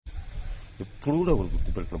ఎప్పుడు కూడా ఒకటి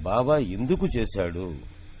గుర్తుపెట్టుకున్నాడు, బాబా ఎందుకు చేశాడు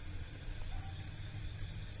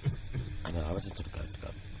అని ఆలోచించడం కరెక్ట్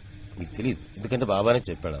కాదు. నీకు తెలియదు, ఎందుకంటే బాబానే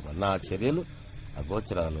చెప్పాడు, నా చర్యలు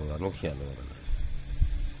అగోచరాలు, అనూహ్యాలు అన్నాడు,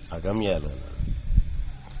 అగమ్యాలు అన్నాడు.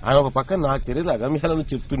 ఆయన ఒక పక్క నా చర్యలు అగమ్యాలను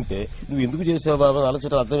చెప్తుంటే నువ్వు ఎందుకు చేసావు బాబా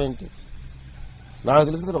ఆలోచన అర్థం ఏంటి? నాకు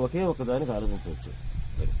తెలిసిన ఒకే ఒకదానికి ఆలోచించవచ్చు,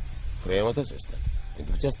 ప్రేమతో చేస్తాడు.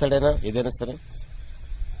 ఎందుకు చేస్తాడైనా ఏదైనా సరే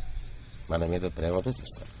మన మీద ప్రేమతో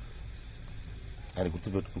చేస్తాడు. ఆయన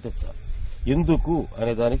గుర్తుపెట్టుకుంటే చాలు. ఎందుకు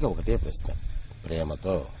అనే దానికి ఒకటే ప్రశ్న,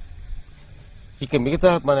 ప్రేమతో. ఇక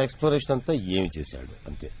మిగతా మన ఎక్స్ప్లోరేషన్ అంతా ఏమి చేశాడు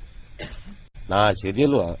అంతే. నా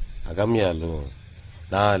చర్యలు అగమ్యాలు,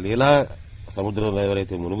 నా లీలా సముద్రంలో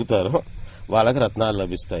ఎవరైతే మునుగుతారో వాళ్ళకి రత్నాలు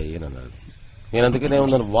లభిస్తాయి అని అన్నాడు. నేను అందుకనే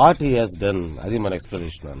ఉన్నాను, వాట్ హీ హాజ్ డన్, అది మన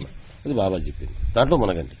ఎక్స్ప్లెనేషన్ అన్న. అది బాబా చెప్పింది, దాంట్లో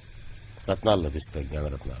మునగండి, రత్నాలు లభిస్తాయి,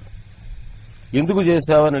 జ్ఞానరత్నాలు. ఎందుకు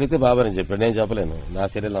చేశావని అడిగితే బాబా నేను చెప్పాడు, నేను చెప్పలేను, నా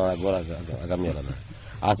చర్యలు అగమ్యాలు అన్నాడు.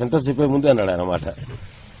 ఆ సెంటెన్స్ చెప్పే ముందే అన్నాడు ఆయన మాట,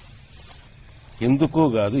 ఎందుకు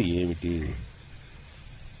కాదు ఏమిటి.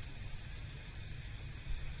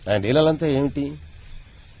 ఆయన లీలలంతా ఏమిటి,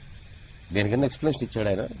 దేనికన్నా ఎక్స్ప్లెనేషన్ ఇచ్చాడు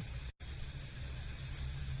ఆయన.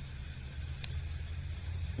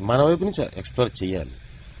 మన వైపు నుంచి ఎక్స్ప్లోర్ చేయాలి,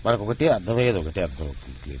 మనకు ఒకటే అర్థమయ్యేది, ఒకటే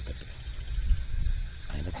అర్థమవుతుంది క్లియర్ కట్.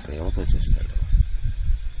 ఆయన ప్రేమతో చేస్తాడు.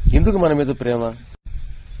 ఎందుకు మన మీద ప్రేమ?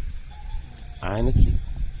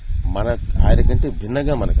 ఆయనకంటే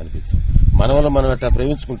భిన్నంగా మనకు అనిపించాం, మన వల్ల మనం అట్లా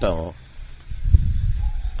ప్రేమించుకుంటాము.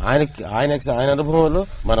 ఆయన అనుభవంలో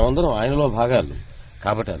మనమందరం ఆయనలో భాగాలు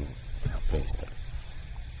కాబట్టి ఆయన ప్రేమిస్తాడు.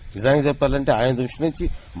 నిజానికి చెప్పాలంటే ఆయన దృష్టి నుంచి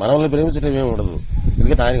మనల్ని ప్రేమించడం ఏమి ఉండదు,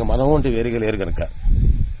 ఎందుకంటే ఆయనకు మనం అంటే వేరుగా లేరు కనుక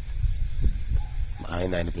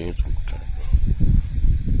ఆయన ప్రేమించుకుంటాడు.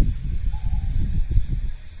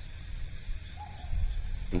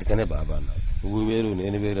 అందుకనే బాబా అన్నారు, నువ్వు వేరు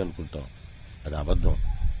నేను వేరు అనుకుంటాం, అది అబద్ధం.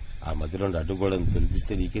 ఆ మధ్యలో అడ్డుకోవడం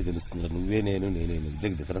తెలిపిస్తే నీకే తెలుస్తుంది, నువ్వే నేను నేనే,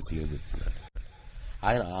 ఇద్దరికి డిఫరెన్స్ లేదు చెప్తున్నాడు.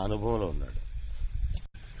 ఆయన ఆ అనుభవంలో ఉన్నాడు.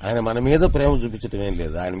 ఆయన మన మీద ప్రేమ చూపించడం ఏం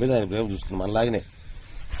లేదు, ఆయన మీద ఆయన ప్రేమ చూసుకుని మనలాగనే.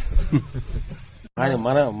 ఆయన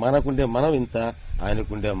మనకుండే మనం ఇంత,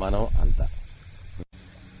 ఆయనకుండే మనం అంత.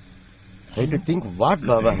 Try to think what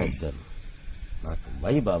Baba has done, not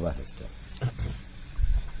why Baba has done.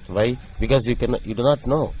 Why? Because you do not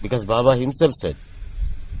know. Because Baba himself said,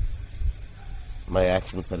 "My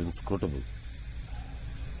actions are inscrutable."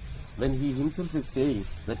 When he himself is saying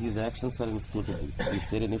that his actions are inscrutable, is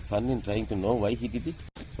there any fun in trying to know why he did it?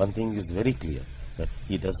 One thing is very clear, that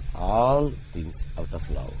he does all things out of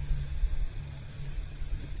love.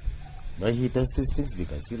 Why he does these things?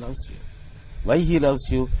 Because he loves you. Why he loves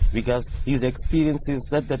you? Because his experience is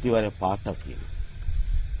that you are a part of him.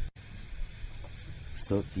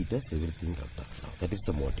 So he does everything out of love. That is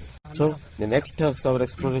the motive. So the next of our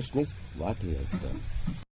exploration is what he has done.